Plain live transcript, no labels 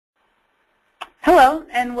Hello,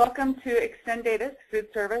 and welcome to ExtenData's Food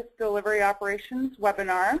Service Delivery Operations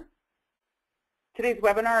webinar. Today's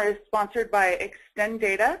webinar is sponsored by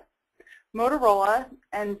ExtenData, Motorola,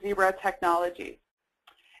 and Zebra Technologies.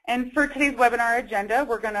 And for today's webinar agenda,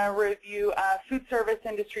 we're going to review food service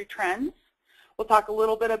industry trends. We'll talk a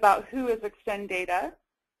little bit about who is ExtenData,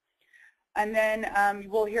 and then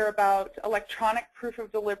we'll hear about electronic proof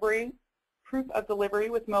of delivery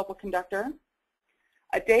with MobileConductor,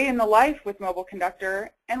 a day in the life with MobileConductor,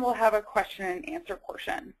 and we'll have a question and answer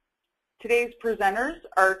portion. Today's presenters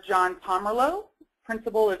are John Pomerleau,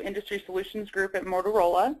 Principal of Industry Solutions Group at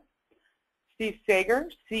Motorola, Steve Sager,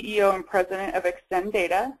 CEO and President of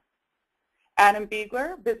ExtenData, Adam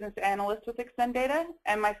Biegler, Business Analyst with ExtenData,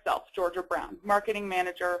 and myself, Georgia Brown, Marketing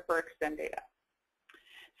Manager for ExtenData.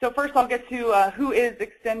 So first I'll get to who is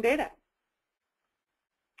ExtenData.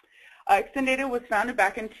 ExtenData was founded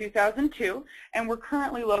back in 2002, and we're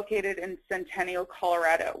currently located in Centennial,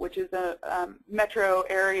 Colorado, which is a metro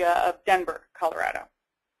area of Denver, Colorado.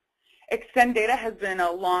 ExtenData has been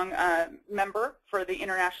a long member for the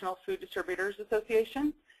International Food Distributors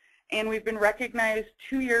Association, and we've been recognized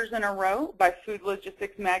 2 years in a row by Food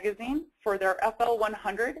Logistics Magazine for their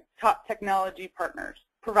FL100 Top Technology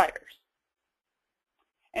Providers.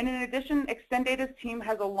 And in addition, ExtenData's team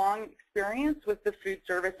has a long experience with the food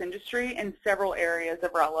service industry in several areas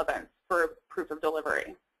of relevance for proof of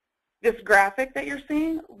delivery. This graphic that you're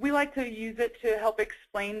seeing, we like to use it to help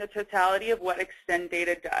explain the totality of what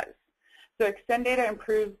ExtenData does. So ExtenData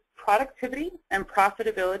improves productivity and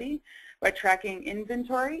profitability by tracking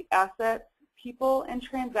inventory, assets, people, and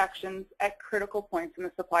transactions at critical points in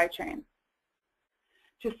the supply chain.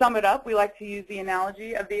 To sum it up, we like to use the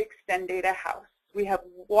analogy of the ExtenData house. We have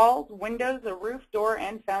walls, windows, a roof, door,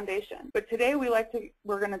 and foundation. But today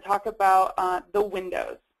we're going to talk about the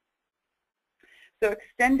windows. So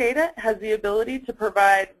ExtenData has the ability to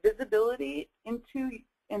provide visibility into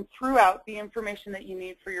and throughout the information that you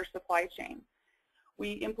need for your supply chain.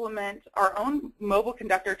 We implement our own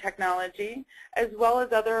MobileConductor technology as well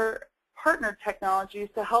as other partner technologies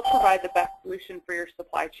to help provide the best solution for your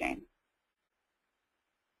supply chain.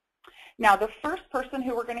 Now, the first person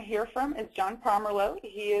who we're going to hear from is John Pomerleau.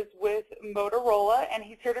 He is with Motorola, and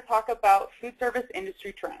he's here to talk about food service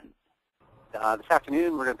industry trends. This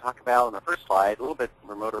afternoon, we're going to talk about, on the first slide, a little bit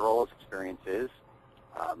where Motorola's experience is.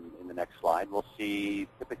 In the next slide, we'll see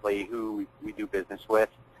typically who we do business with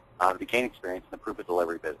to gain experience in the proof of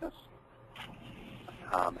delivery business.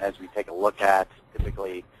 As we take a look at,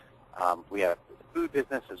 typically, we have the food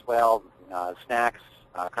business as well, snacks,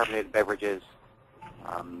 carbonated beverages,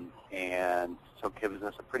 and so it gives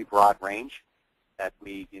us a pretty broad range that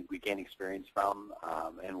we gain experience from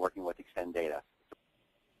and working with ExtenData.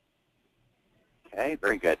 Okay,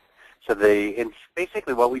 very good. So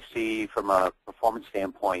basically what we see from a performance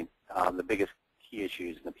standpoint, the biggest key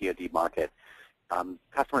issues in the POD market,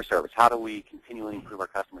 customer service. How do we continually improve our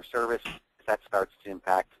customer service? That starts to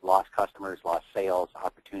impact lost customers, lost sales,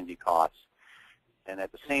 opportunity costs. And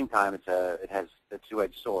at the same time, it has a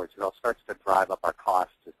two-edged sword. So it all starts to drive up our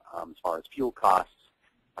costs as far as fuel costs,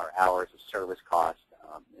 our hours of service costs,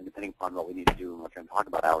 and depending upon what we need to do, and we're going to talk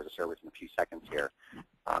about hours of service in a few seconds here,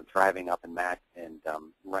 driving up and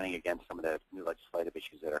running against some of the new legislative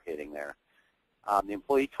issues that are hitting there. The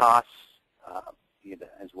employee costs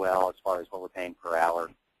as well, as far as what we're paying per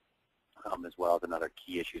hour, as well as another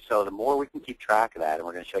key issue. So the more we can keep track of that, and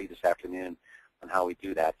we're going to show you this afternoon on how we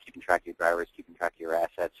do that, keeping track of your drivers, keeping track of your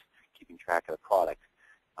assets, keeping track of the product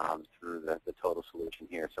through the total solution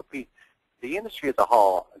here. So the industry as a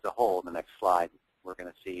whole, in the next slide, we're going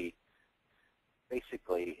to see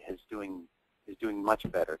basically is doing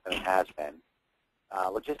much better than it has been.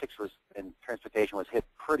 Logistics and transportation was hit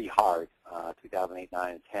pretty hard, 2008,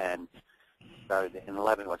 9, and 10. Started in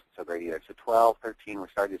 11 wasn't so great either. So 12, 13, we're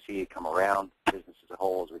starting to see it come around. Business as a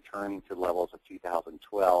whole is returning to levels of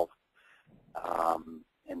 2012.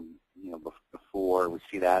 And before we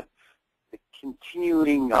see that, the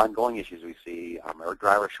continuing ongoing issues we see are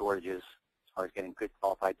driver shortages as far as getting good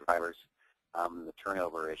qualified drivers, the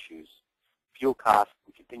turnover issues, fuel costs.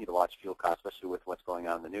 We continue to watch fuel costs, especially with what's going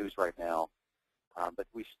on in the news right now. But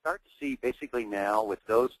we start to see basically now with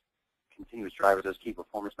those continuous drivers, those key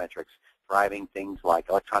performance metrics, driving things like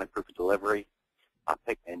electronic proof of delivery,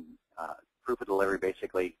 proof of delivery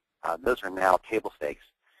basically, those are now table stakes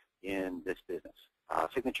in this business.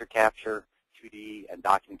 Signature capture, 2D, and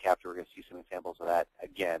document capture, we're going to see some examples of that.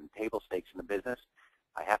 Again, table stakes in the business.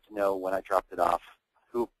 I have to know when I dropped it off,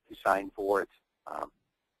 who signed for it,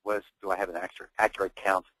 do I have an accurate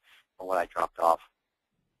count on what I dropped off,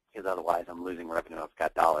 because otherwise I'm losing revenue. I've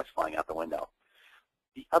got dollars flying out the window.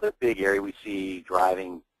 The other big area we see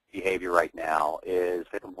driving behavior right now is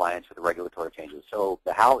the compliance with the regulatory changes. So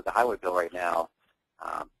the highway bill right now,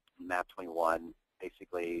 MAP 21,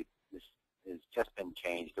 basically this has just been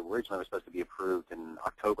changed. Originally it was supposed to be approved in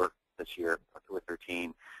October this year, October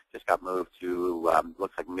 13, just got moved to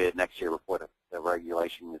looks like mid next year before the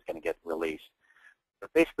regulation is going to get released.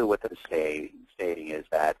 But basically what they're stating is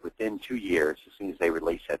that within 2 years, as soon as they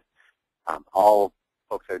release it, all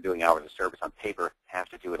folks that are doing hours of service on paper have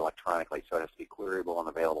to do it electronically, so it has to be queryable and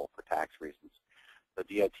available for tax reasons. So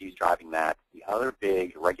DOT is driving that. The other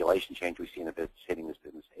big regulation change we see in the business hitting this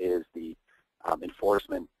business is the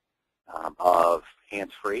enforcement of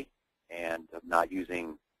hands-free and of not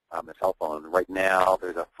using a cell phone. Right now,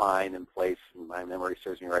 there's a fine in place, and my memory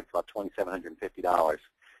serves me right, it's about $2,750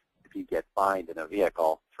 if you get fined in a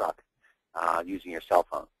vehicle, truck, using your cell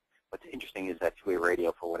phone. What's interesting is that two-way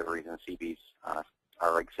radio, for whatever reason, CBs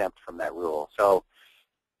are exempt from that rule. So,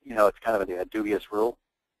 you know, it's kind of a dubious rule,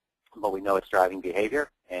 but we know it's driving behavior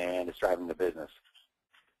and it's driving the business.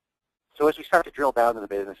 So as we start to drill down in the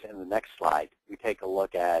business in the next slide, we take a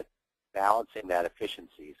look at balancing that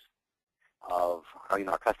efficiencies of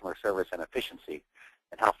our customer service and efficiency,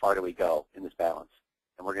 and how far do we go in this balance.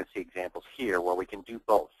 And we're going to see examples here where we can do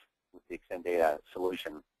both with the ExtenData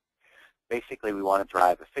solution. Basically, we want to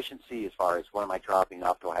drive efficiency as far as what am I dropping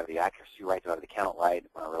off? Do I have the accuracy right? Do I have the count right?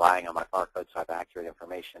 Am I relying on my barcode so I have accurate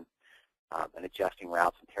information? And adjusting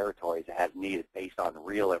routes and territories as needed based on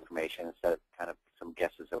real information instead of kind of some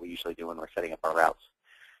guesses that we usually do when we're setting up our routes.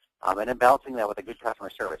 And then balancing that with a good customer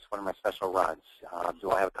service. What are my special runs?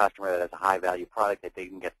 Do I have a customer that has a high-value product that they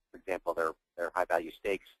can get, for example, their high-value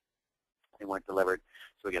steaks? They weren't delivered,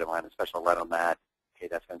 so we get to run a special run on that. Okay,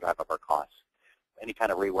 that's going to drive up our costs. Any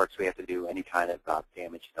kind of reworks we have to do, any kind of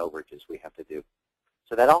damage and overages we have to do.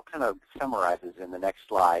 So that all kind of summarizes in the next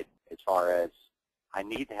slide as far as I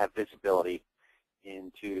need to have visibility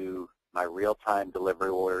into my real-time delivery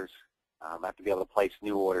orders. I have to be able to place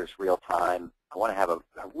new orders real-time. I want to have a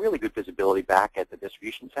really good visibility back at the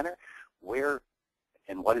distribution center where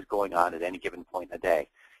and what is going on at any given point in the day.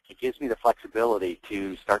 It gives me the flexibility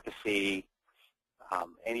to start to see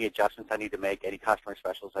any adjustments I need to make, any customer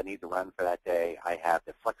specials I need to run for that day. I have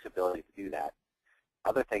the flexibility to do that.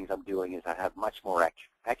 Other things I'm doing is I have much more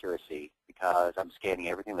accuracy because I'm scanning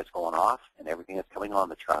everything that's going off and everything that's coming on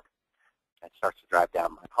the truck. That starts to drive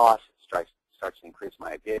down my costs. It starts to increase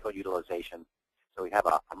my vehicle utilization. So we have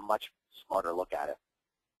a much smarter look at it.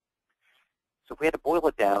 So if we had to boil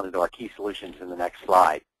it down into our key solutions in the next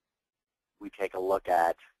slide, we take a look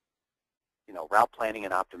at, route planning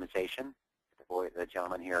and optimization. The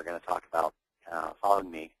gentlemen here are going to talk about following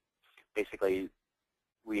me. Basically,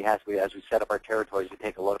 as we set up our territories, we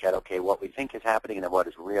take a look at, okay, what we think is happening and then what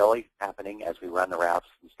is really happening as we run the routes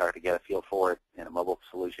and start to get a feel for it in a mobile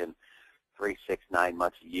solution 3, 6, 9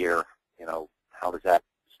 months a year. How does that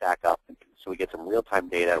stack up? So we get some real-time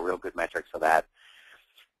data, real good metrics of that.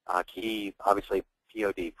 Key, obviously,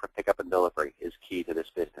 POD, pickup and delivery, is key to this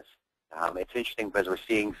business. It's interesting because we're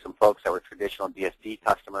seeing some folks that were traditional DSD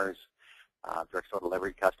customers, direct store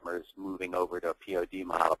delivery customers, moving over to a POD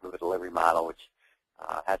model, proof of delivery model, which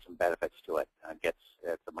has some benefits to it. It's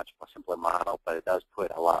a much more simpler model, but it does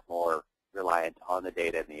put a lot more reliance on the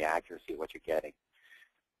data and the accuracy of what you're getting.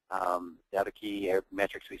 The other key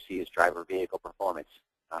metrics we see is driver vehicle performance.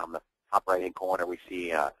 The top right-hand corner, we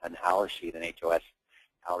see an hour sheet, an HOS,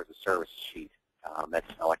 hours of service sheet. That's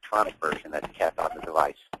an electronic version that's kept on the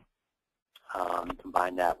device.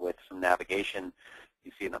 Combine that with some navigation.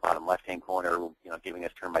 You see in the bottom left-hand corner, giving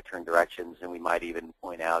us turn-by-turn directions, and we might even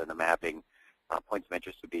point out in the mapping points of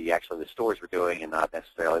interest would be actually the stores we're doing and not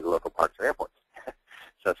necessarily the local parks or airports.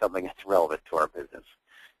 So something that's relevant to our business.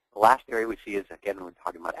 The last area we see is, again, we're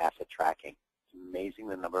talking about asset tracking. It's amazing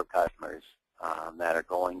the number of customers that are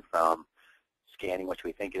going from scanning, which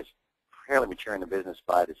we think is fairly mature in the business,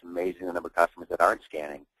 but it's amazing the number of customers that aren't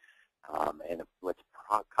scanning, and what's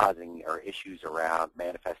causing are issues around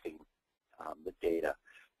manifesting the data,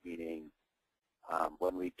 meaning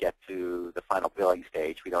when we get to the final billing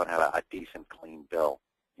stage, we don't have a decent, clean bill,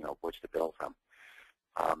 which to bill from.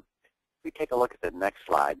 If we take a look at the next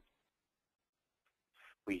slide,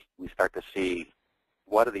 we start to see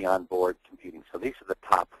what are the onboard computing. So these are the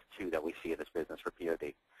top two that we see in this business for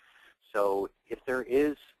POD. So if there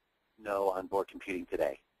is no onboard computing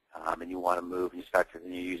today, and you want to move and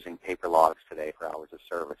you're using paper logs today for hours of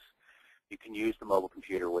service, you can use the mobile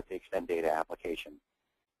computer with the ExtenData application.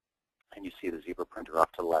 And you see the zebra printer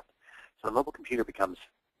off to the left. So the mobile computer becomes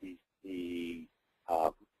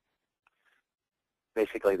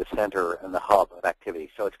basically the center and the hub of activity.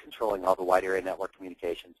 So it's controlling all the wide area network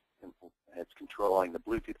communications, It's controlling the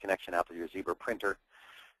Bluetooth connection out to your Zebra printer.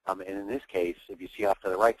 And in this case, if you see off to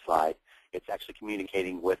the right slide, it's actually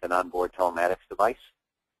communicating with an onboard telematics device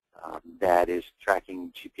that is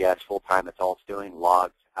tracking GPS full-time. That's all it's doing,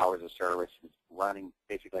 logs, hours of service, it's running,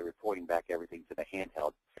 basically reporting back everything to the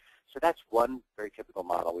handheld. So that's one very typical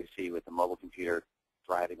model we see with the mobile computer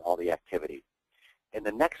driving all the activity. In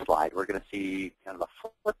the next slide, we're going to see kind of a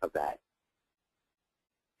flip of that.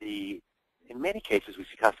 In many cases, we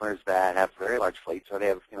see customers that have very large fleets, or they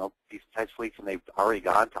have decent-sized fleets, and they've already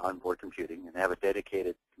gone to onboard computing and have a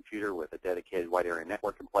dedicated computer with a dedicated wide area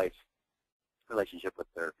network in place, relationship with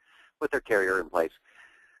their carrier in place.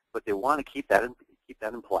 But they want to keep that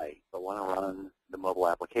in play, but want to run the mobile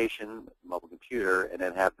application, mobile computer, and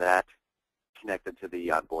then have that connected to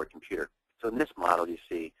the onboard computer. So in this model, you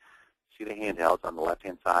see the handhelds on the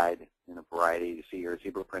left-hand side in a variety. You see your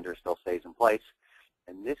Zebra printer still stays in place.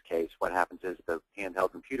 In this case, what happens is the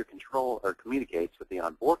handheld computer communicates with the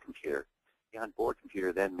onboard computer. The onboard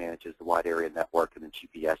computer then manages the wide area network and the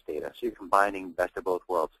GPS data. So you're combining best of both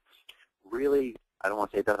worlds. Really, I don't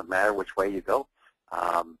want to say it doesn't matter which way you go,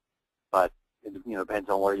 but it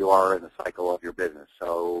depends on where you are in the cycle of your business.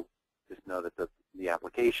 So just know that the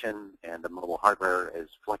application and the mobile hardware is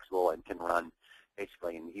flexible and can run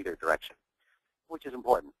basically in either direction, which is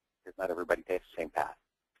important because not everybody takes the same path.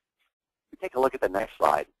 If you take a look at the next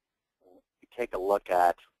slide, you take a look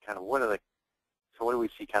at kind of what do we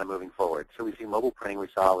see kind of moving forward. So we see mobile printing we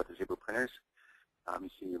saw with the Zebra printers. You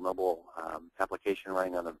see your mobile application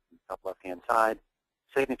running on the top left-hand side,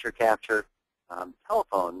 signature capture,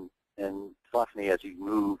 telephone, and telephony as you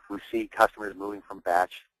move. We see customers moving from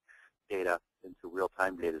batch data into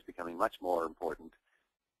real-time data is becoming much more important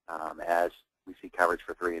as we see coverage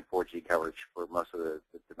for 3 and 4G coverage for most of the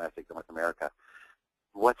domestic North America.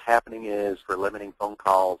 What's happening is we're limiting phone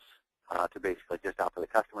calls to basically just out to the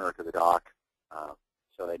customer or to the dock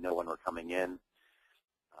so they know when we're coming in.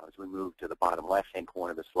 As we move to the bottom left-hand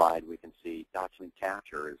corner of the slide, we can see document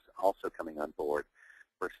capture is also coming on board.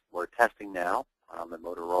 We're testing now the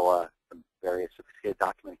Motorola, some various sophisticated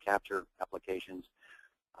document capture applications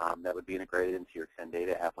that would be integrated into your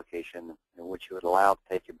ExtenData application, in which you would allow to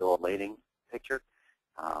take your bill of lading picture.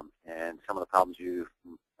 And some of the problems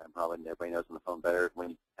probably everybody knows on the phone better, when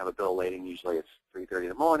you have a bill of lading, usually it's 3:30 in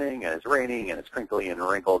the morning, and it's raining, and it's crinkly and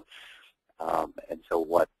wrinkled. And so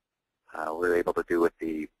what we're able to do with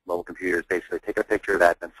the mobile computer is basically take a picture of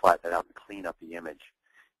that, then flatten it out and clean up the image.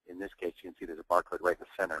 In this case, you can see there's a barcode right in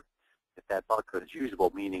the center. If that barcode is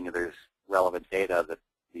usable, meaning there's relevant data, that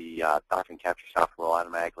the document capture software will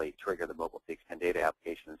automatically trigger the ExtenData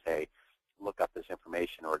application and say, look up this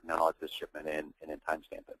information or acknowledge this shipment in and then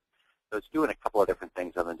timestamp it. So it's doing a couple of different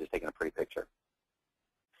things other than just taking a pretty picture.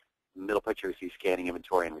 In the middle picture, you see scanning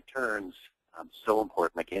inventory and returns. So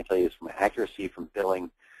important. I can't tell you this from accuracy, from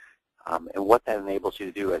billing, and what that enables you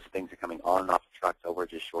to do as things are coming on and off the trucks,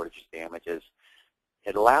 overages, shortages, damages.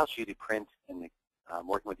 It allows you to print, and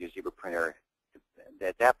working with your Zebra printer,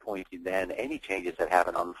 at that point, then any changes that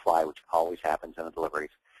happen on the fly, which always happens in the deliveries,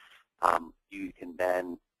 you can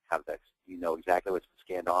then have this. You know exactly what's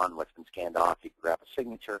been scanned on, what's been scanned off. You can grab a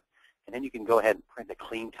signature, and then you can go ahead and print a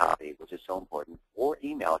clean copy, which is so important, or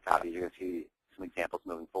email a copy. You're going to see some examples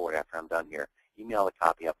moving forward after I'm done here. Email a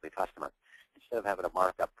copy up to the customer. Instead of having a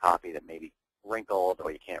marked up copy that may be wrinkled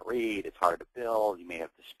or you can't read, it's hard to bill, you may have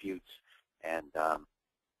disputes, and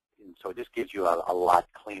so it just gives you a lot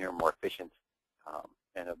cleaner, more efficient,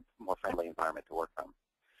 and a more friendly environment to work from.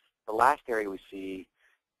 The last area we see,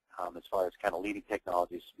 as far as kind of leading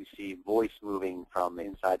technologies, we see voice moving from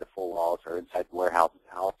inside the full walls or inside the warehouses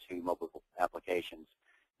out to mobile applications.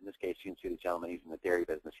 In this case, you can see the gentleman, he's in the dairy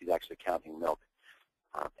business. He's actually counting milk.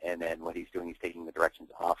 And then what he's doing, he's taking the directions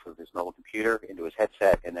off of his mobile computer into his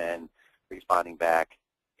headset and then responding back,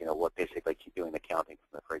 what basically keep doing the counting from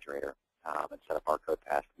the refrigerator and set a barcode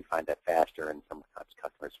pass. We find that faster, and some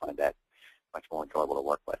customers find that much more enjoyable to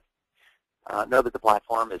work with. Know that the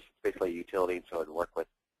platform is basically a utility, and so it would work with,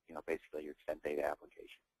 basically your ExtenData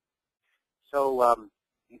application. So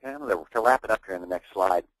to wrap it up here in the next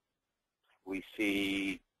slide, we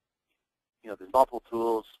see, there's multiple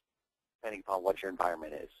tools depending upon what your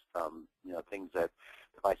environment is, from things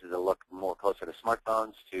devices that look more closer to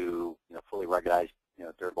smartphones to fully ruggedized,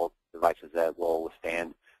 durable devices that will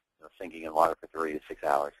withstand sinking in water for 3 to 6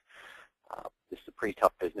 hours. This is a pretty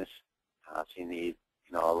tough business. So you need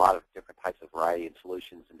a lot of different types of variety and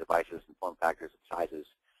solutions and devices and form factors and sizes,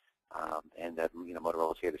 and that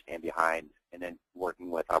Motorola is here to stand behind, and then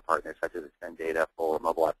working with our partners such as ExtenData for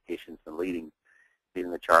mobile applications and leading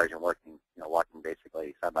the charge and working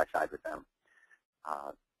basically side by side with them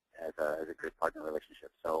as a good partner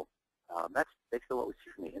relationship. So That's basically what we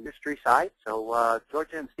see from the industry side. So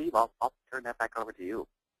Georgia and Steve, I'll turn that back over to you.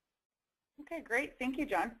 Okay, great. Thank you,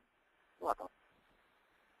 John. You're welcome.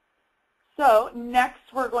 So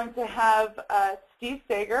next we're going to have Steve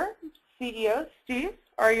Sager, CEO. Steve,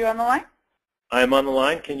 are you on the line? I'm on the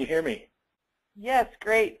line. Can you hear me? Yes,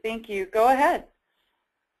 great. Thank you. Go ahead.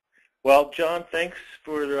 Well, John, thanks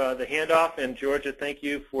for the handoff, and Georgia, thank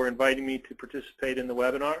you for inviting me to participate in the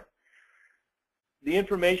webinar. The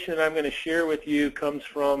information that I'm going to share with you comes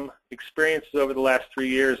from experiences over the last 3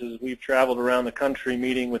 years as we've traveled around the country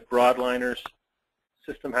meeting with broadliners,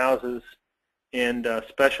 system houses, and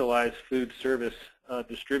specialized food service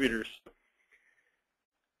distributors.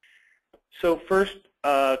 So first,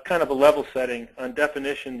 kind of a level setting on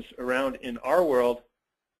definitions around, in our world,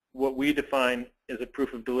 what we define as a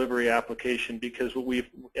proof of delivery application, because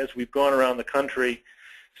as we've gone around the country,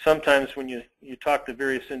 sometimes when you talk to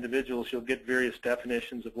various individuals, you'll get various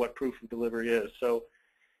definitions of what proof of delivery is. So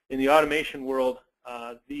in the automation world,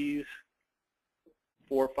 these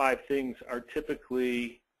 4 or 5 things are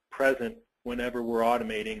typically present whenever we're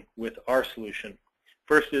automating with our solution.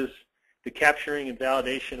 First is the capturing and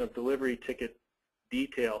validation of delivery ticket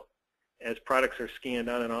detail as products are scanned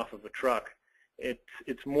on and off of a truck.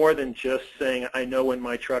 It's more than just saying, I know when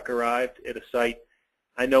my truck arrived at a site,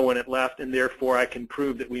 I know when it left, and therefore I can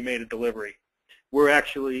prove that we made a delivery. We're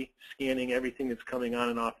actually scanning everything that's coming on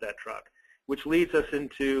and off that truck, which leads us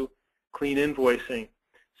into clean invoicing,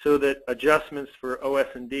 so that adjustments for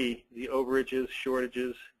OS&D, the overages,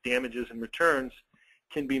 shortages, damages, and returns,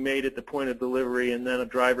 can be made at the point of delivery, and then a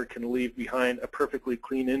driver can leave behind a perfectly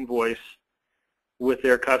clean invoice with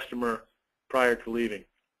their customer prior to leaving.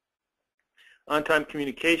 On-time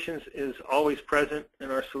communications is always present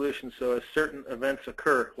in our solution, so as certain events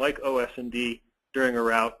occur, like OS&D during a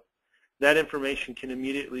route, that information can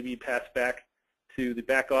immediately be passed back to the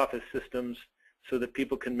back office systems so that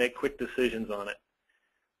people can make quick decisions on it.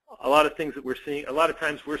 A lot of things that we're seeing, a lot of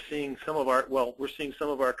times we're seeing some of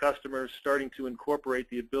our customers starting to incorporate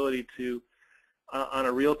the ability to, on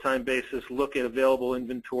a real-time basis, look at available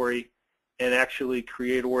inventory and actually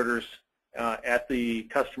create orders at the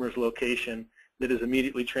customer's location that is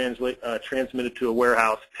immediately transmitted to a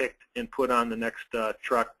warehouse, picked, and put on the next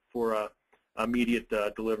truck for immediate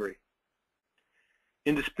delivery.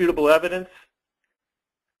 Indisputable evidence,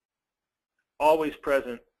 always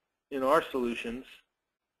present in our solutions.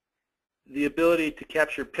 The ability to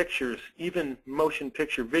capture pictures, even motion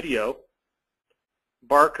picture video,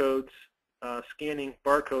 barcodes, scanning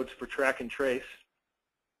barcodes for track and trace,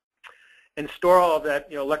 and store all of that,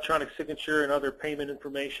 electronic signature and other payment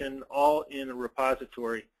information all in a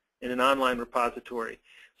repository, in an online repository,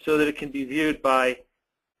 so that it can be viewed by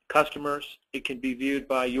customers, it can be viewed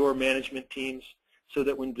by your management teams, so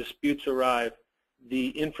that when disputes arrive, the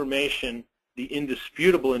information, the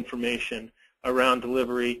indisputable information around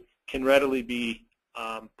delivery can readily be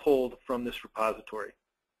pulled from this repository.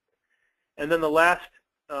 And then the last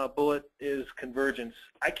bullet is convergence.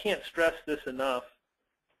 I can't stress this enough.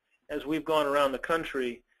 As we've gone around the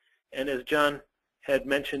country, and as John had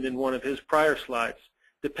mentioned in one of his prior slides,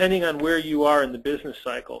 depending on where you are in the business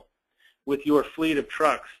cycle with your fleet of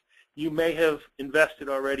trucks, you may have invested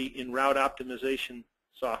already in route optimization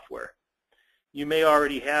software. You may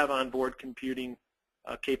already have onboard computing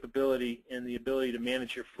capability and the ability to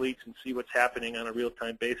manage your fleets and see what's happening on a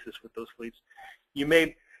real-time basis with those fleets. You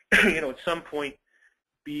may, at some point,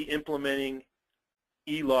 be implementing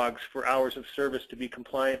e-logs for hours of service to be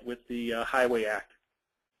compliant with the Highway Act.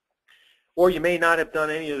 Or you may not have done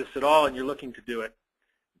any of this at all and you're looking to do it.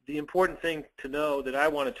 The important thing to know that I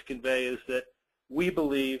wanted to convey is that we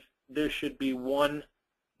believe there should be one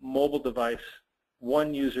mobile device,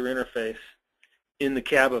 one user interface in the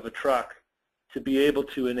cab of a truck to be able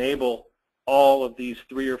to enable all of these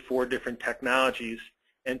 3 or 4 different technologies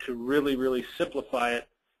and to really, really simplify it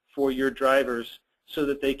for your drivers so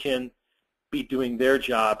that they can be doing their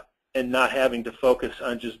job and not having to focus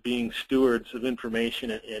on just being stewards of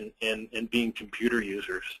information and being computer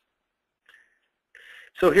users.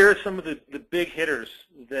 So here are some of the big hitters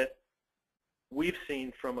that we've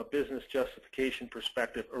seen from a business justification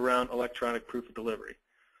perspective around electronic proof of delivery.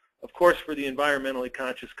 Of course, for the environmentally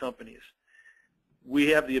conscious companies, we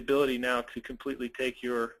have the ability now to completely take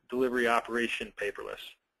your delivery operation paperless.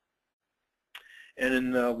 And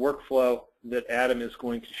in the workflow that Adam is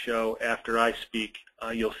going to show after I speak,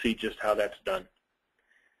 you'll see just how that's done.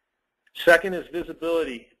 Second is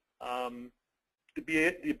visibility. The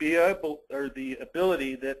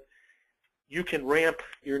ability that you can ramp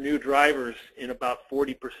your new drivers in about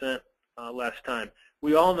 40% less time.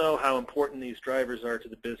 We all know how important these drivers are to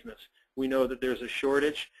the business. We know that there's a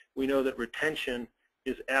shortage. We know that retention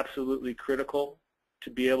is absolutely critical to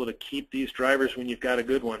be able to keep these drivers when you've got a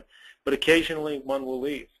good one. But occasionally one will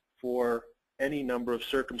leave for any number of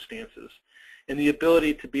circumstances. And the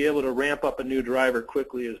ability to be able to ramp up a new driver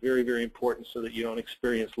quickly is very, very important so that you don't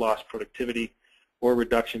experience lost productivity or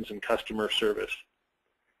reductions in customer service.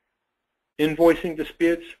 Invoicing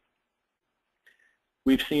disputes.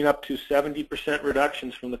 We've seen up to 70%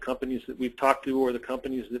 reductions from the companies that we've talked to or the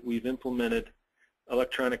companies that we've implemented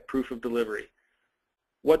electronic proof of delivery.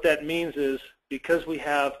 What that means is because we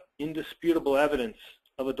have indisputable evidence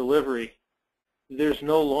of a delivery, there's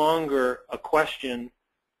no longer a question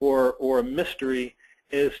or a mystery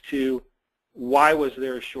as to why was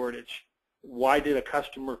there a shortage. Why did a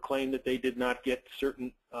customer claim that they did not get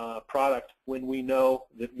certain product when we know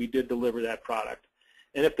that we did deliver that product?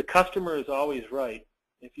 And if the customer is always right,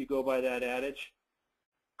 if you go by that adage,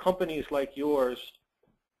 companies like yours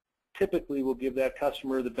typically will give that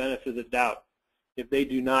customer the benefit of the doubt if they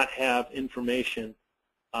do not have information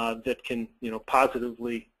that can,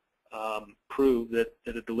 positively prove that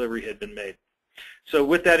a delivery had been made. So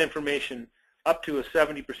with that information, up to a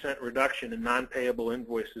 70% reduction in non-payable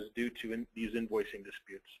invoices due to these invoicing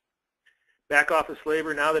disputes. Back office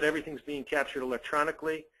labor, now that everything's being captured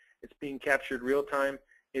electronically, it's being captured real time,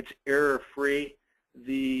 it's error-free,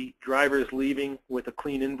 the drivers leaving with a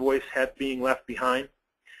clean invoice being left behind.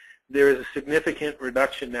 There is a significant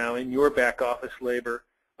reduction now in your back office labor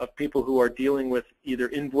of people who are dealing with either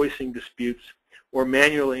invoicing disputes or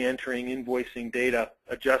manually entering invoicing data,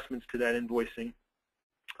 adjustments to that invoicing,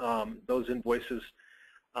 those invoices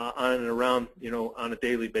on and around, on a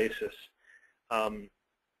daily basis.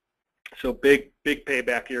 So big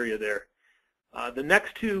payback area there. The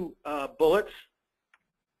next two bullets,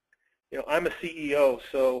 I'm a CEO,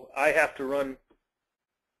 so I have to run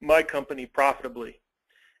my company profitably.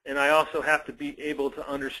 And I also have to be able to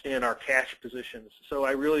understand our cash positions. So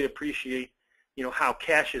I really appreciate, how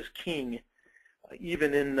cash is king,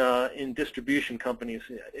 even in distribution companies.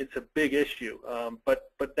 It's a big issue, but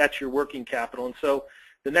that's your working capital. And so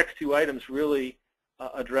the next two items really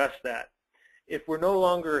address that. If we're no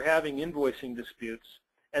longer having invoicing disputes,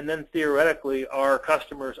 and then theoretically our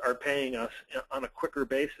customers are paying us on a quicker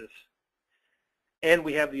basis, and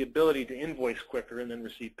we have the ability to invoice quicker and then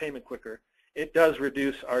receive payment quicker, it does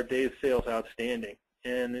reduce our days sales outstanding.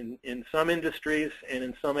 And in some industries and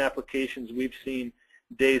in some applications, we've seen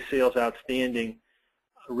days sales outstanding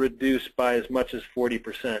reduced by as much as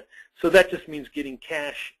 40%. So that just means getting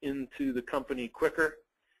cash into the company quicker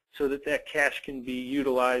so that that cash can be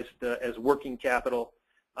utilized as working capital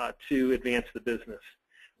to advance the business.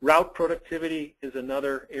 Route productivity is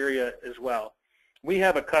another area as well. We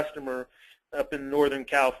have a customer up in Northern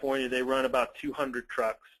California. They run about 200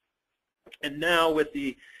 trucks. And now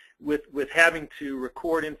with having to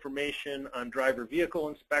record information on driver vehicle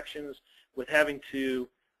inspections, with having to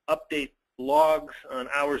update logs on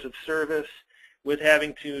hours of service, with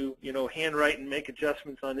having to handwrite and make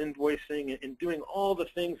adjustments on invoicing, and doing all the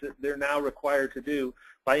things that they're now required to do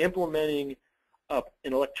by implementing an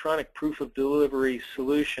electronic proof of delivery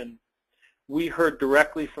solution, we heard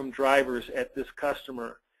directly from drivers at this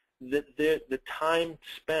customer that the time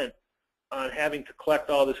spent on having to collect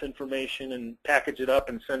all this information and package it up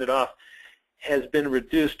and send it off has been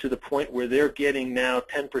reduced to the point where they're getting now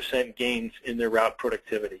 10% gains in their route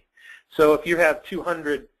productivity. So if you have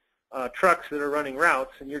 200 trucks that are running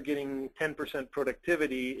routes and you're getting 10%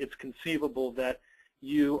 productivity, it's conceivable that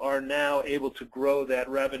you are now able to grow that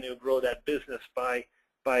revenue, grow that business by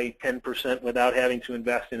 10% without having to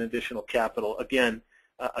invest in additional capital. Again,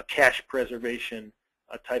 a cash preservation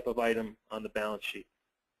type of item on the balance sheet.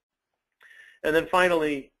 And then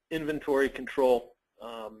finally, inventory control.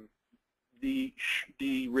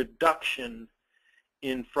 The reduction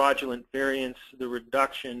in fraudulent variance, the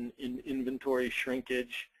reduction in inventory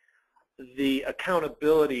shrinkage, the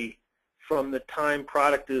accountability from the time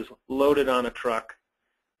product is loaded on a truck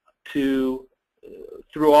to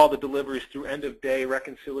through all the deliveries, through end of day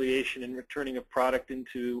reconciliation and returning of product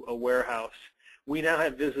into a warehouse. We now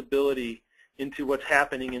have visibility into what's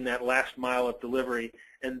happening in that last mile of delivery,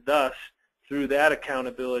 and thus through that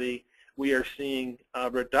accountability, we are seeing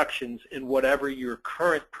reductions in whatever your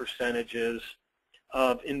current percentage is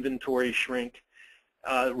of inventory shrink,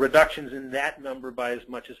 reductions in that number by as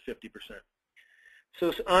much as 50%.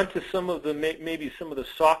 So on to some of the, maybe some of the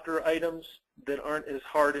softer items that aren't as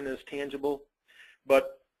hard and as tangible,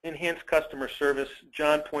 but enhanced customer service.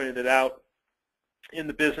 John pointed it out. In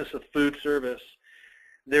the business of food service,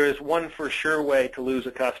 there is one for sure way to lose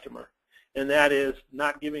a customer, and that is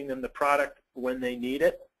not giving them the product when they need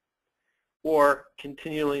it, or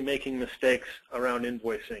continually making mistakes around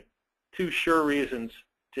invoicing. Two sure reasons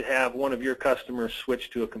to have one of your customers switch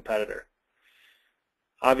to a competitor.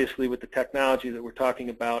 Obviously, with the technology that we're talking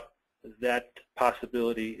about, that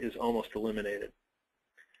possibility is almost eliminated.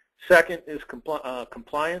 Second is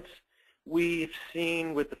compliance. We've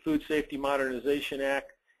seen with the Food Safety Modernization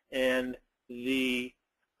Act and the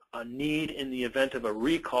need in the event of a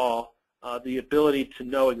recall, the ability to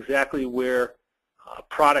know exactly where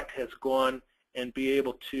product has gone and be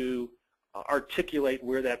able to articulate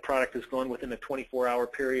where that product has gone within a 24-hour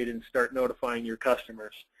period and start notifying your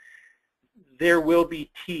customers. There will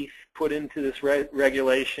be teeth put into this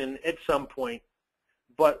regulation at some point,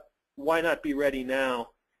 but why not be ready now?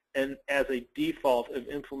 And as a default of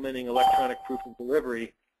implementing electronic proof of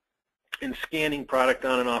delivery and scanning product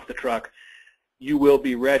on and off the truck, you will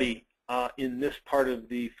be ready in this part of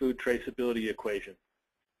the food traceability equation.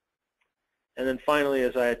 And then finally,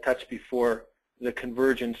 as I had touched before, the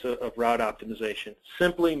convergence of route optimization,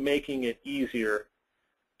 simply making it easier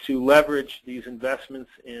to leverage these investments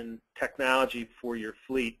in technology for your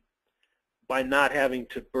fleet by not having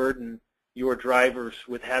to burden your drivers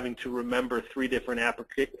with having to remember 3 different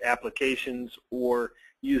applications or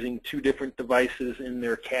using 2 different devices in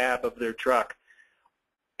their cab of their truck,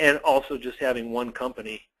 and also just having one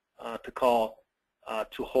company to call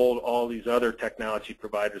to hold all these other technology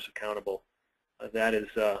providers accountable. That is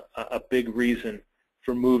a big reason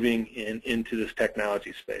for moving into this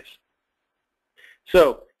technology space.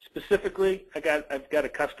 So specifically, I've got a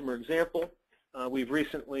customer example. We've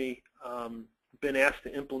recently been asked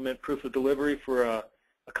to implement proof of delivery for a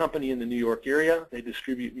company in the New York area. They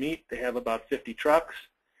distribute meat. They have about 50 trucks.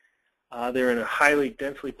 They're in a highly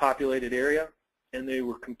densely populated area, and they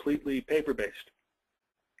were completely paper-based.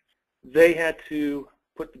 They had to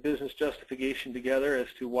put the business justification together as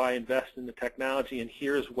to why invest in the technology, and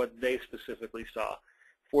here's what they specifically saw.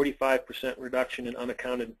 45% reduction in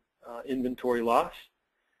unaccounted inventory loss,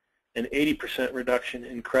 an 80% reduction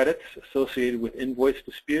in credits associated with invoice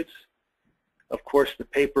disputes, of course the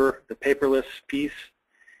paperless piece,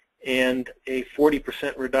 and a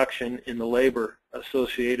 40% reduction in the labor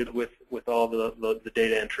associated with all the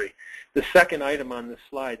data entry. The second item on this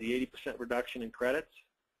slide, the 80% reduction in credits,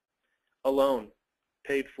 alone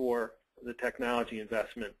paid for the technology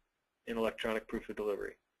investment in electronic proof of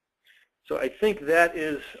delivery. So I think that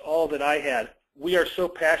is all that I had. We are so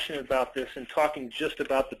passionate about this and talking just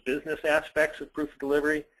about the business aspects of proof of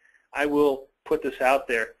delivery. I will put this out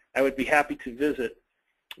there. I would be happy to visit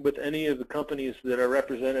with any of the companies that are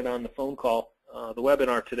represented on the phone call, the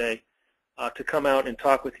webinar today, to come out and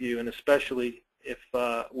talk with you, and especially if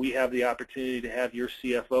we have the opportunity to have your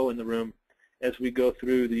CFO in the room as we go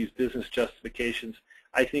through these business justifications.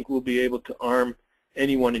 I think we'll be able to arm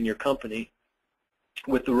anyone in your company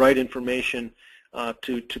with the right information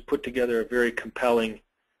to put together a very compelling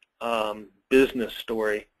business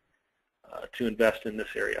story to invest in this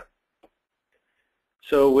area.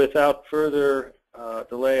 So without further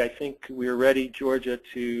delay, I think we're ready, Georgia,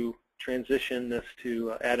 to transition this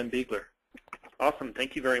to Adam Biegler. Awesome.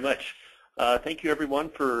 Thank you very much. Thank you, everyone,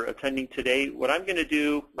 for attending today. What I'm going to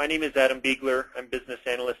do, my name is Adam Biegler. I'm business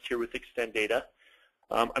analyst here with ExtenData.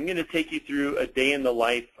 I'm going to take you through a day in the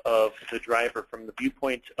life of the driver from the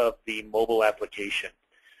viewpoint of the mobile application.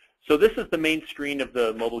 So this is the main screen of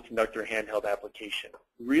the MobileConductor handheld application.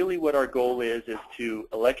 Really what our goal is to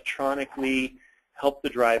electronically help the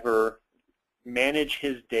driver manage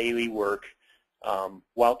his daily work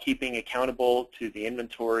while keeping accountable to the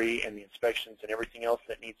inventory and the inspections and everything else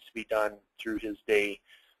that needs to be done through his day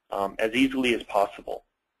as easily as possible.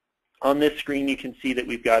 On this screen you can see that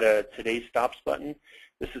we've got a Today's Stops button.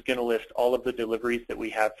 This is going to list all of the deliveries that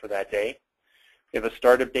we have for that day. We have a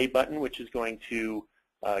Start of Day button, which is going to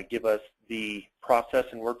give us the process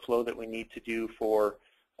and workflow that we need to do for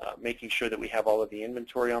making sure that we have all of the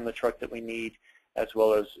inventory on the truck that we need, as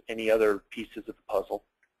well as any other pieces of the puzzle.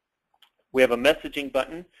 We have a Messaging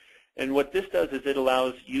button, and what this does is it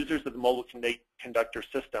allows users of the MobileConductor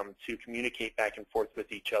system to communicate back and forth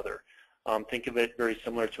with each other. Think of it very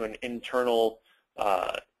similar to an internal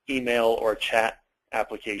email or chat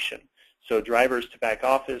application. So drivers to back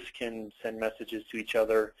office can send messages to each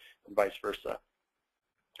other and vice versa.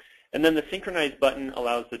 And then the Synchronize button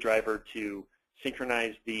allows the driver to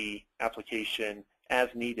synchronize the application as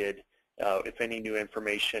needed if any new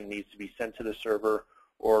information needs to be sent to the server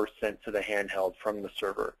or sent to the handheld from the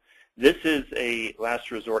server. This is a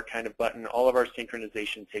last resort kind of button. All of our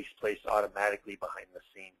synchronization takes place automatically behind the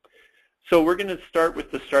scene. So we're going to start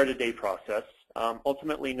with the Start a Day process.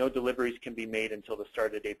 Ultimately, no deliveries can be made until the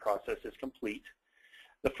Start a Day process is complete.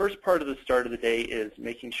 The first part of the start of the day is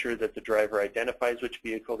making sure that the driver identifies which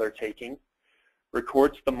vehicle they're taking,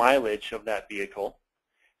 records the mileage of that vehicle,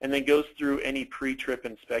 and then goes through any pre-trip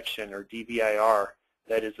inspection or DVIR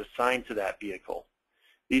that is assigned to that vehicle.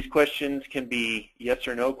 These questions can be yes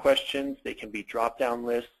or no questions, they can be drop-down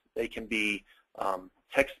lists, they can be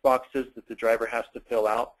text boxes that the driver has to fill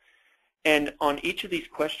out. And on each of these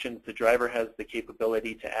questions, the driver has the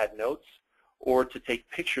capability to add notes or to take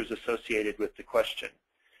pictures associated with the question.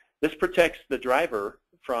 This protects the driver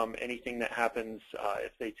from anything that happens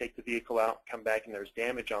if they take the vehicle out, come back, and there's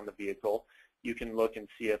damage on the vehicle. You can look and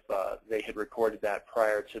see if they had recorded that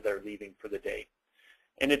prior to their leaving for the day.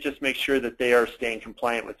 And it just makes sure that they are staying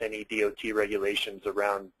compliant with any DOT regulations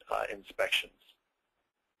around inspections.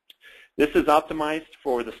 This is optimized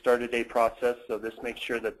for the start of day process, so this makes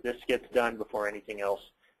sure that this gets done before anything else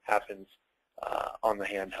happens on the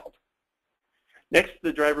handheld. Next,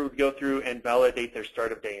 the driver would go through and validate their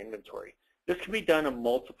start of day inventory. This can be done in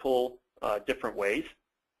multiple different ways,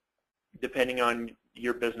 depending on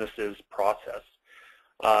your business's process.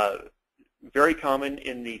 Very common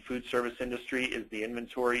in the food service industry is the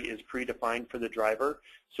inventory is predefined for the driver,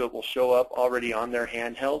 so it will show up already on their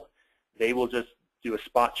handheld. They will just do a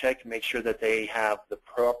spot check, make sure that they have the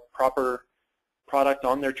proper product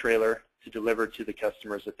on their trailer to deliver to the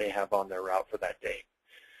customers that they have on their route for that day.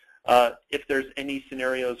 If there's any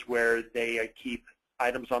scenarios where they keep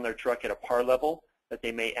items on their truck at a par level that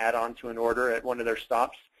they may add on to an order at one of their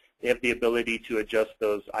stops, they have the ability to adjust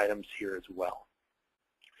those items here as well.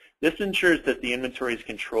 This ensures that the inventory is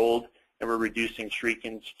controlled and we're reducing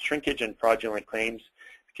shrinkage and fraudulent claims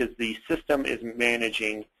because the system is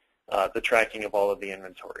managing the tracking of all of the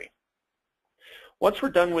inventory. Once we're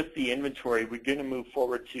done with the inventory, we're going to move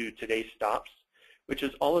forward to today's stops, which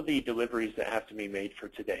is all of the deliveries that have to be made for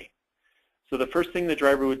today. So the first thing the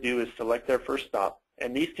driver would do is select their first stop,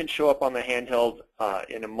 and these can show up on the handheld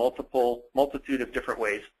in a multitude of different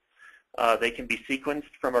ways. They can be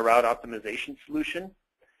sequenced from a route optimization solution.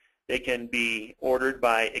 They can be ordered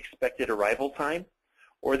by expected arrival time,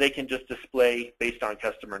 or they can just display based on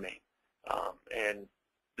customer name. And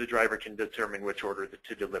the driver can determine which order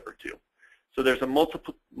to deliver to. So there's a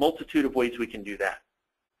multitude of ways we can do that.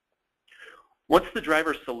 Once the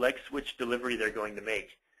driver selects which delivery they're going to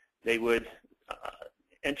make, they would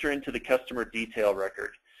enter into the customer detail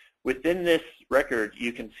record. Within this record,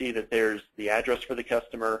 you can see that there's the address for the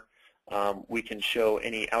customer. We can show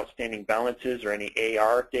any outstanding balances or any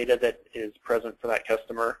AR data that is present for that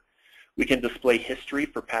customer. We can display history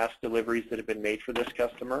for past deliveries that have been made for this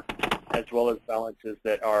customer, as well as balances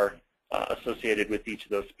that are associated with each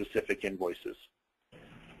of those specific invoices.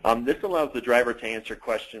 This allows the driver to answer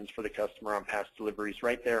questions for the customer on past deliveries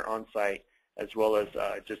right there on site, as well as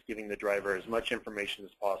just giving the driver as much information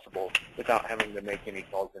as possible without having to make any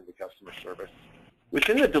calls into customer service.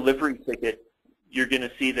 Within the delivery ticket, you're going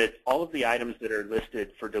to see that all of the items that are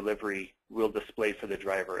listed for delivery will display for the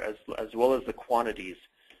driver, as well as the quantities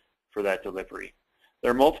for that delivery.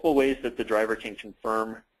 There are multiple ways that the driver can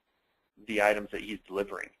confirm the items that he's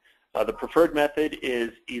delivering. The preferred method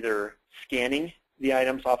is either scanning the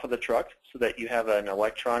items off of the truck so that you have an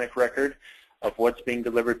electronic record of what's being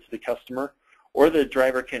delivered to the customer, or the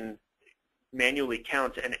driver can manually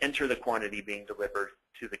count and enter the quantity being delivered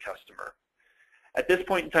to the customer. At this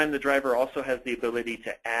point in time, the driver also has the ability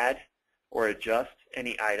to add or adjust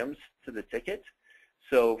any items to the ticket.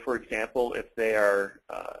 So, for example, if they are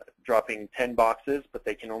dropping 10 boxes, but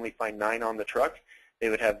they can only find 9 on the truck, they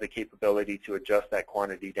would have the capability to adjust that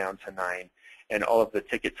quantity down to 9. And all of the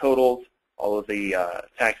ticket totals, all of the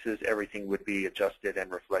taxes, everything would be adjusted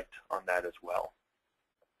and reflect on that as well.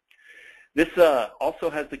 This also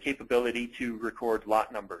has the capability to record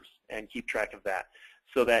lot numbers and keep track of that,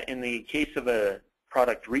 so that in the case of a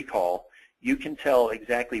product recall, you can tell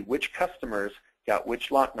exactly which customers got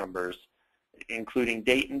which lot numbers, including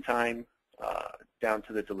date and time down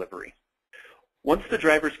to the delivery. Once the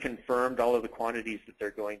driver's confirmed all of the quantities that they're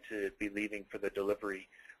going to be leaving for the delivery,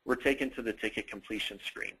 we're taken to the ticket completion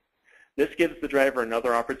screen. This gives the driver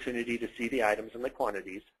another opportunity to see the items and the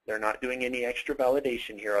quantities. They're not doing any extra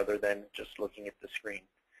validation here other than just looking at the screen.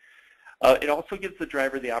 It also gives the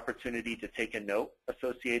driver the opportunity to take a note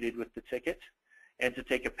associated with the ticket and to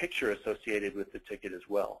take a picture associated with the ticket as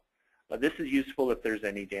well. This is useful if there's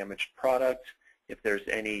any damaged product, if there's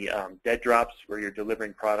any dead drops where you're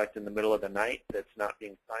delivering product in the middle of the night that's not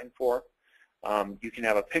being signed for. You can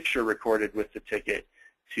have a picture recorded with the ticket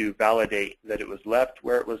to validate that it was left,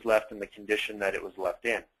 where it was left, and the condition that it was left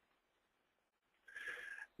in.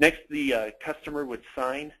 Next, the customer would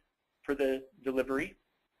sign for the delivery,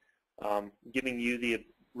 giving you the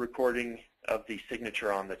recording of the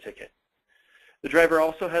signature on the ticket. The driver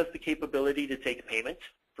also has the capability to take payment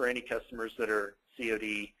for any customers that are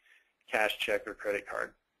COD, cash, check, or credit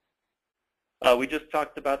card. We just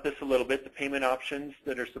talked about this a little bit. The payment options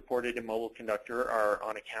that are supported in MobileConductor are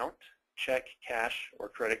on account, check, cash, or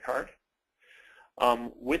credit card.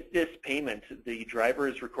 With this payment, the driver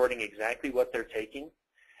is recording exactly what they're taking,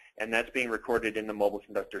 and that's being recorded in the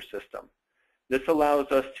MobileConductor system. This allows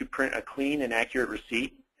us to print a clean and accurate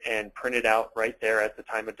receipt and print it out right there at the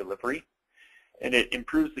time of delivery. And it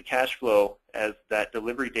improves the cash flow as that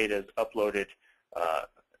delivery data is uploaded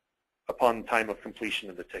upon the time of completion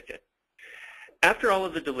of the ticket. After all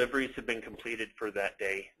of the deliveries have been completed for that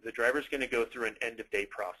day, the driver is going to go through an end-of-day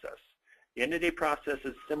process. The end-of-day process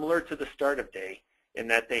is similar to the start of day in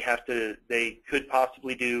that they could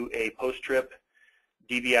possibly do a post-trip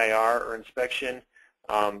DVIR or inspection.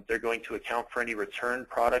 They're going to account for any return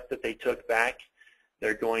product that they took back.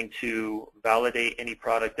 They're going to validate any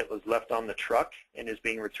product that was left on the truck and is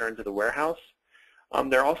being returned to the warehouse.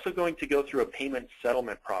 They're also going to go through a payment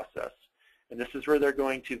settlement process. And this is where they're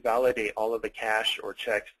going to validate all of the cash or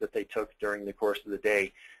checks that they took during the course of the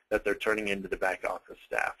day that they're turning into the back office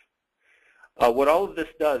staff. What all of this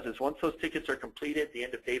does is once those tickets are completed, the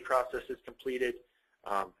end-of-day process is completed,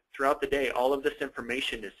 throughout the day, all of this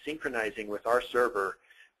information is synchronizing with our server,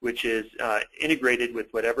 which is integrated with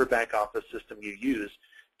whatever back office system you use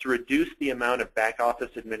to reduce the amount of back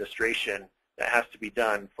office administration that has to be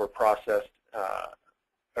done for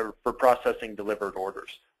processing delivered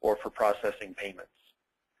orders or for processing payments.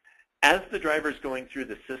 As the driver is going through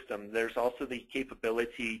the system, there's also the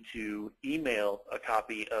capability to email a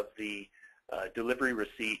copy of the delivery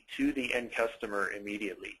receipt to the end customer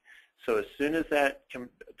immediately. So as soon as that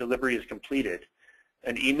delivery is completed,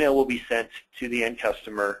 an email will be sent to the end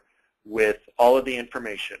customer with all of the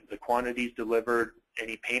information, the quantities delivered,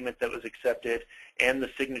 any payment that was accepted, and the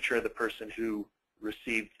signature of the person who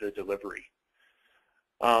received the delivery.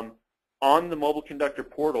 On the MobileConductor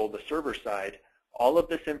portal, the server side, all of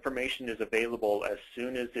this information is available as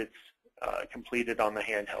soon as it's completed on the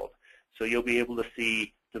handheld. So you'll be able to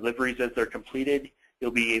see deliveries as they're completed.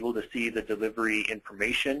 You'll be able to see the delivery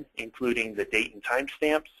information, including the date and time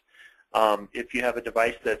stamps. If you have a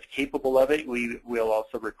device that's capable of it, we will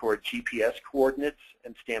also record GPS coordinates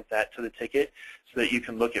and stamp that to the ticket so that you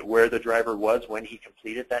can look at where the driver was when he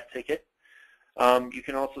completed that ticket. You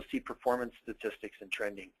can also see performance statistics and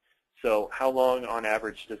trending. So how long on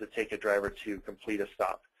average does it take a driver to complete a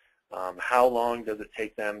stop? How long does it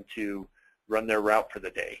take them to run their route for the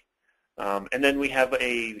day? And then we have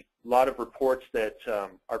a lot of reports that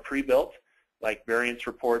are pre-built, like variance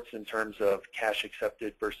reports in terms of cash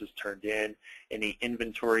accepted versus turned in, any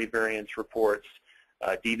inventory variance reports,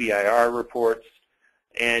 DVIR reports,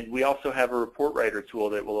 and we also have a report writer tool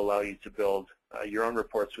that will allow you to build your own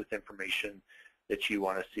reports with information that you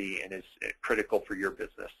want to see and is critical for your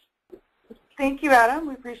business. Thank you, Adam.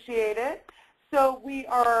 We appreciate it. So we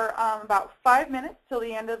are about 5 minutes till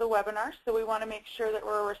the end of the webinar, so we want to make sure that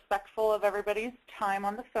we're respectful of everybody's time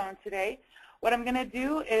on the phone today. What I'm going to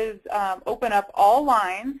do is open up all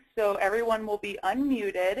lines, so everyone will be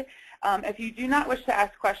unmuted. If you do not wish to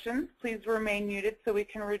ask questions, please remain muted so we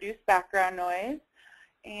can reduce background noise.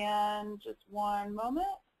 And just one moment.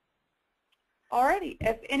 Alrighty,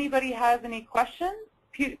 if anybody has any questions,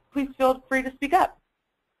 please feel free to speak up.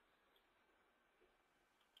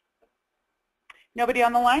 Nobody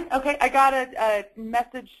on the line? Okay, I got a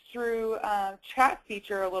message through chat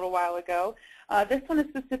feature a little while ago. This one is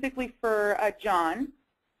specifically for John.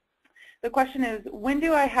 The question is, when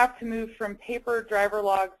do I have to move from paper driver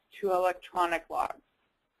logs to electronic logs?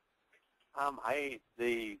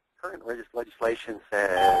 The current legislation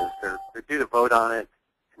says they're due to vote on it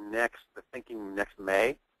next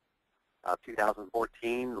May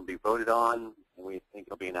 2014. It'll be voted on, and we think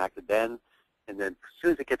it'll be enacted then. And then as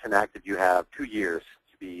soon as it gets enacted, you have 2 years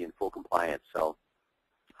to be in full compliance. So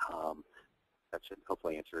that should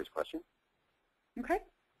hopefully answer his question. Okay.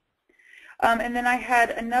 And then I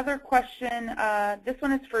had another question. This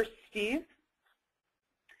one is for Steve.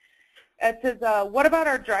 It says, what about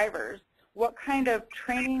our drivers? What kind of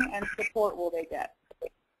training and support will they get?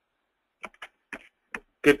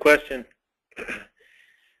 Good question.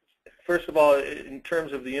 First of all, in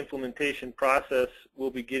terms of the implementation process, we'll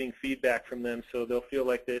be getting feedback from them, so they'll feel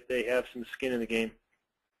like that they have some skin in the game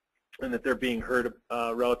and that they're being heard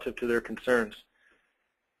relative to their concerns.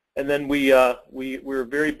 And then we're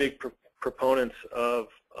very big proponents of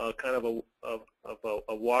kind of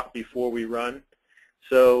a walk before we run.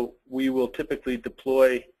 So we will typically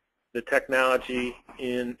deploy the technology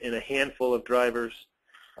in a handful of drivers,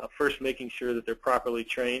 first making sure that they're properly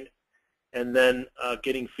trained, and then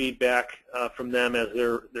getting feedback from them as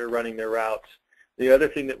they're running their routes. The other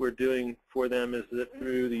thing that we're doing for them is that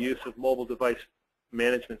through the use of mobile device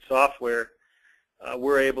management software,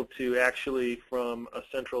 we're able to actually, from a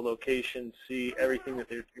central location, see everything that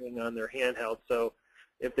they're doing on their handheld. So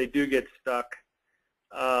if they do get stuck,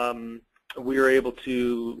 we are able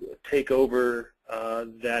to take over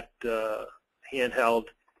that handheld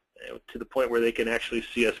to the point where they can actually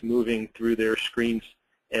see us moving through their screens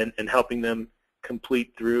and helping them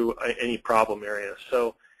complete through any problem areas.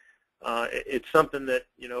 So it's something that,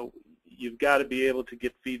 you know, you've got to be able to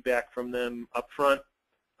get feedback from them up front,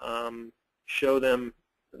 show them,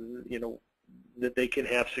 you know, that they can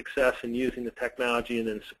have success in using the technology, and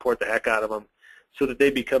then support the heck out of them so that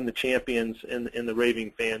they become the champions and the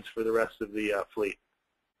raving fans for the rest of the fleet.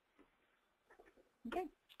 Okay,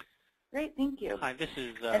 great, thank you. Hi, this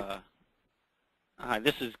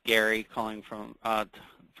is Gary calling from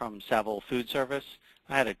Saville Foodservice.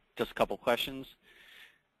 I had just a couple questions.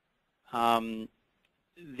 The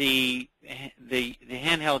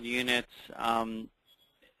handheld units,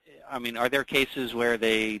 I mean, are there cases where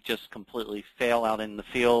they just completely fail out in the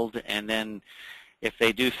field, and then if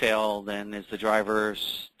they do fail, then is the driver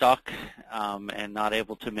stuck and not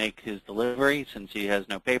able to make his delivery since he has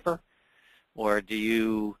no paper? Or do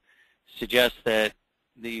you suggest that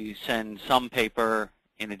you send some paper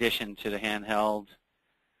in addition to the handheld?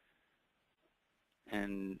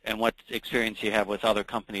 And what experience you have with other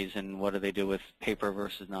companies, and what do they do with paper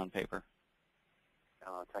versus non-paper?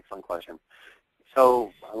 That's an excellent question.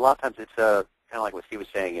 So a lot of times it's kind of like what Steve was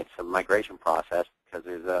saying, it's a migration process, because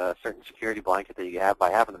there's a certain security blanket that you have by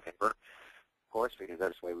having the paper, of course, because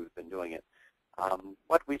that's the way we've been doing it.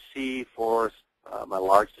 What we see for my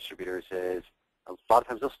large distributors is a lot of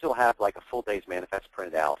times they'll still have like a full day's manifest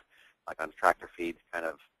printed out, like on a tractor feed kind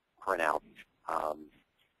of printout.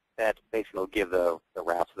 That basically will give the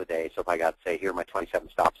routes of the day. So if I got, say, here are my 27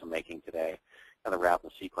 stops I'm making today, and the route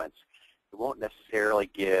and the sequence, it won't necessarily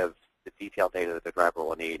give the detailed data that the driver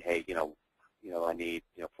will need. Hey, I need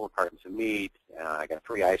 4 cartons of meat. I got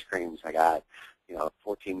 3 ice creams. I got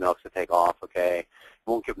 14 milks to take off. Okay, it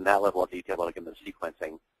won't give them that level of detail, but it'll give them the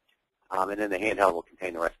sequencing. And then the handheld will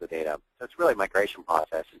contain the rest of the data. So it's really a migration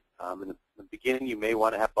process. In the beginning, you may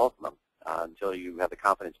want to have both of them until you have the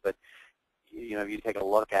confidence. But if you take a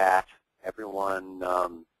look at everyone,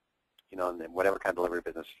 in whatever kind of delivery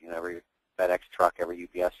business, every FedEx truck, every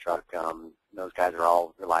UPS truck, those guys are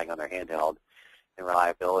all relying on their handheld and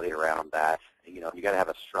reliability around that. You got to have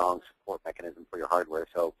a strong support mechanism for your hardware.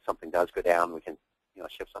 So if something does go down, we can,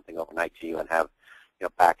 ship something overnight to you and have,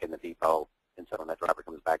 back in the depot. And so when that driver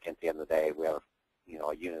comes back in at the end of the day, we have,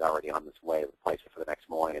 a unit already on this way to replace it for the next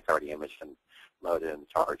morning. It's already imaged and loaded and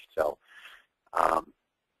charged. So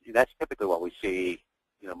that's typically what we see,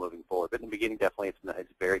 moving forward. But in the beginning, definitely, it's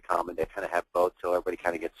very common to kind of have both, so everybody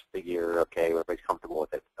kind of gets the gear, okay, everybody's comfortable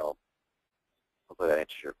with it. So hopefully that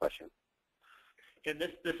answers your question. And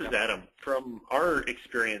this is Adam. From our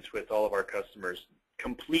experience with all of our customers,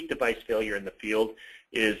 complete device failure in the field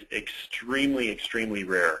is extremely, extremely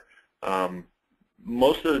rare.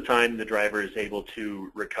 Most of the time, the driver is able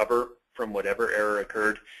to recover from whatever error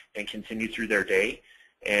occurred and continue through their day.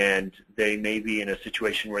 And they may be in a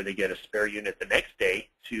situation where they get a spare unit the next day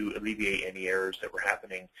to alleviate any errors that were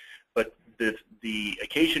happening. But the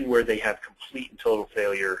occasion where they have complete and total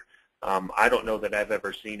failure, I don't know that I've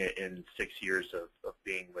ever seen it in 6 years of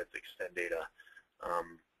being with ExtenData.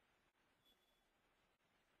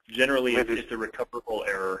 Generally, it's a recoverable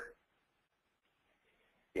error.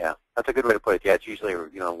 Yeah, that's a good way to put it. Yeah, it's usually,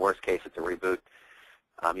 worst case, it's a reboot.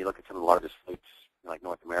 You look at some of the largest fleets, like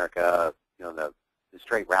North America, the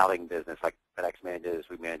straight routing business, like FedEx manages,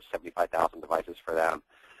 we manage 75,000 devices for them.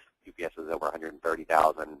 UPS is over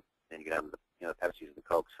 130,000. Then you get down to the Pepsi's and the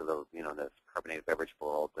Cokes, so the carbonated beverage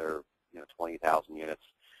world, they're 20,000 units.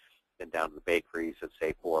 Then down to the bakeries, it's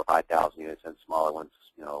say 4,000 or 5,000 units, and smaller ones.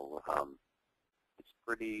 It's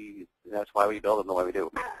pretty. That's why we build them the way we do.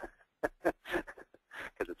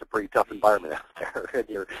 Because it's a pretty tough environment out there, and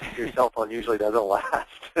your cell phone usually doesn't last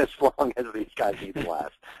as long as these guys need to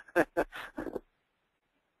last.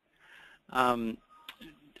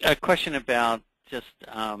 A question about just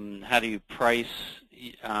how do you price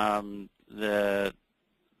the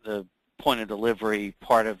point of delivery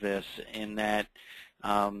part of this, in that,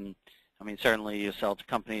 certainly you sell to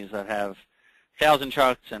companies that have 1,000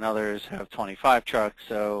 trucks and others have 25 trucks,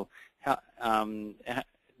 so I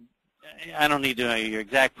don't need to know your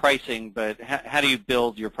exact pricing, but how do you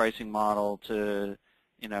build your pricing model to,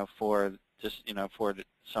 for just, for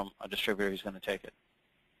a distributor who's going to take it?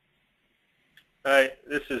 Hi,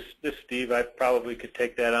 this is Steve. I probably could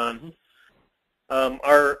take that on.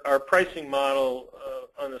 Our pricing model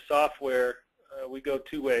on the software, we go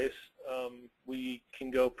two ways. We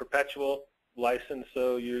can go perpetual license,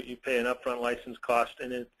 so you pay an upfront license cost,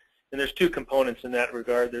 and there's two components in that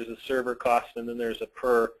regard. There's a server cost, and then there's a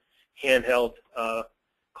per handheld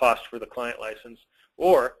cost for the client license.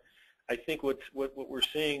 Or I think what we're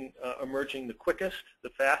seeing emerging the quickest, the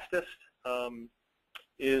fastest,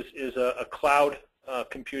 is a cloud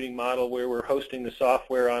computing model where we're hosting the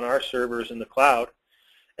software on our servers in the cloud,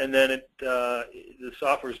 and then the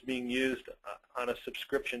software is being used on a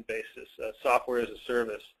subscription basis, software as a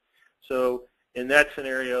service. So in that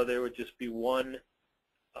scenario, there would just be one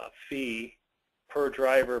fee per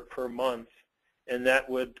driver per month, and that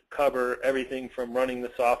would cover everything from running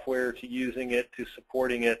the software to using it to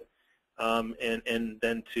supporting it, and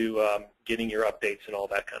then to getting your updates and all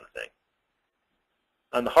that kind of thing.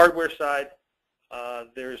 On the hardware side,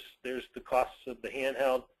 there's the costs of the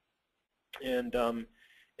handheld,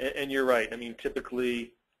 and you're right. I mean,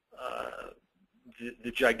 typically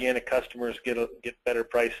the gigantic customers get better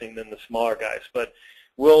pricing than the smaller guys. But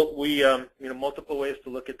we multiple ways to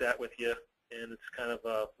look at that with you, and it's kind of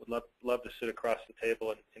would love to sit across the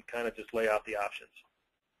table and kind of just lay out the options.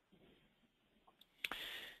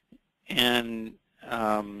 And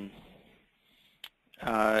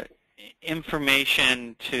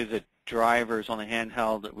information to the drivers on the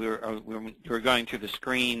handheld. We were going through the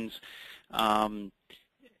screens.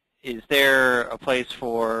 Is there a place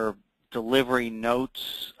for delivery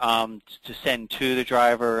notes to send to the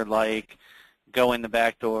driver, like go in the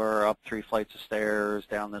back door, up 3 flights of stairs,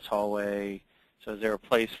 down this hallway? So is there a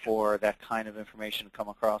place for that kind of information to come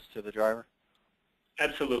across to the driver?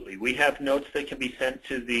 Absolutely. We have notes that can be sent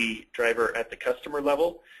to the driver at the customer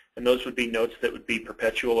level, and those would be notes that would be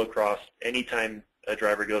perpetual across any time a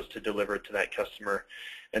driver goes to deliver to that customer.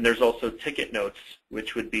 And there's also ticket notes,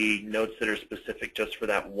 which would be notes that are specific just for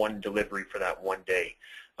that one delivery for that one day.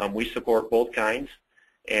 We support both kinds,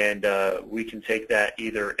 and we can take that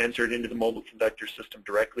either entered into the MobileConductor system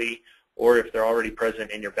directly, or if they're already present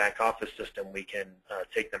in your back office system, we can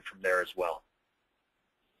take them from there as well.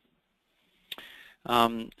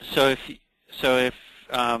 So if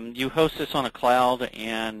you host this on a cloud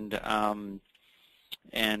and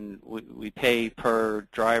we pay per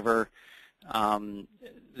driver,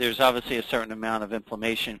 there's obviously a certain amount of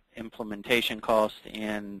implementation cost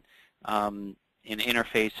in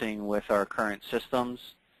interfacing with our current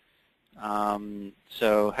systems.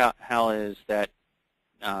 So how is that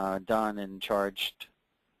done and charged?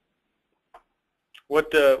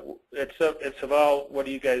 It's about what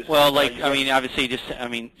do you guys? Well, obviously,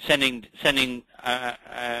 sending.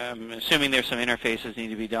 I'm assuming there's some interfaces need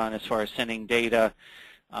to be done as far as sending data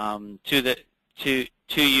to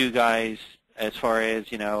you guys, as far as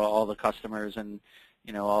all the customers and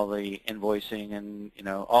all the invoicing and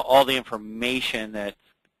all the information that's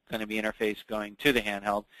going to be interfaced going to the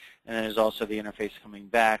handheld, and then there's also the interface coming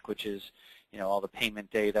back, which is all the payment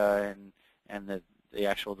data and the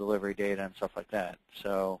actual delivery data and stuff like that.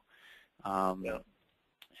 So yeah.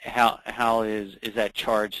 How is that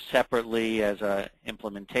charged separately as a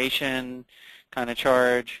implementation kind of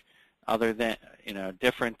charge, other than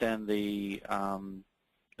different than the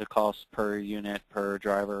cost per unit per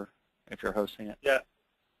driver if you're hosting it? Yeah.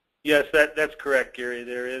 Yes, that's correct, Gary.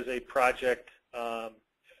 There is a project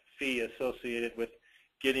fee associated with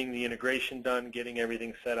getting the integration done, getting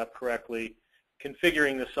everything set up correctly,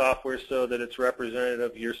 configuring the software so that it's representative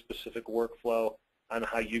of your specific workflow on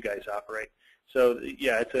how you guys operate. So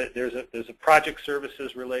yeah, there's a project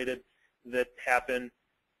services related that happen,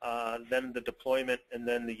 then the deployment, and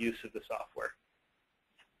then the use of the software.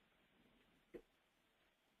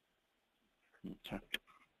 Okay.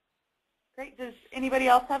 Great. Does anybody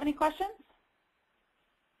else have any questions?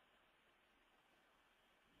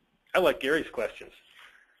 I like Gary's questions.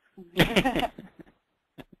 I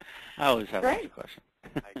always have lots of questions.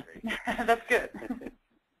 I agree. That's good.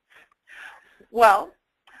 Well,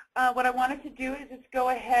 what I wanted to do is just go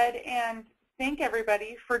ahead and thank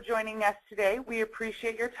everybody for joining us today. We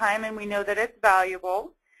appreciate your time, and we know that it's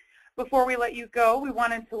valuable. Before we let you go, we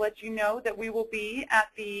wanted to let you know that we will be at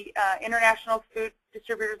the International Food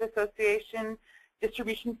Distributors Association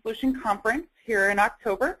Distribution Solution Conference here in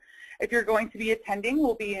October. If you're going to be attending,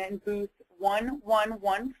 we'll be in booth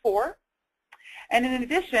 1114. And in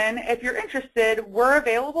addition, if you're interested, we're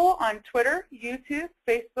available on Twitter, YouTube,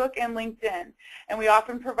 Facebook, and LinkedIn. And we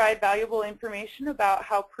often provide valuable information about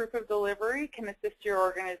how proof of delivery can assist your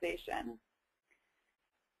organization.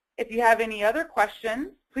 If you have any other questions,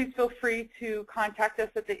 please feel free to contact us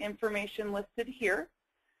at the information listed here.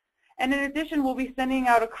 And in addition, we'll be sending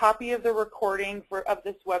out a copy of the recording of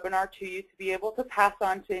this webinar to you to be able to pass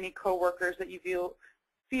on to any coworkers that you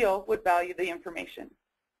feel would value the information.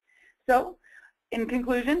 So, in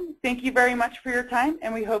conclusion, thank you very much for your time,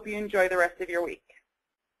 and we hope you enjoy the rest of your week.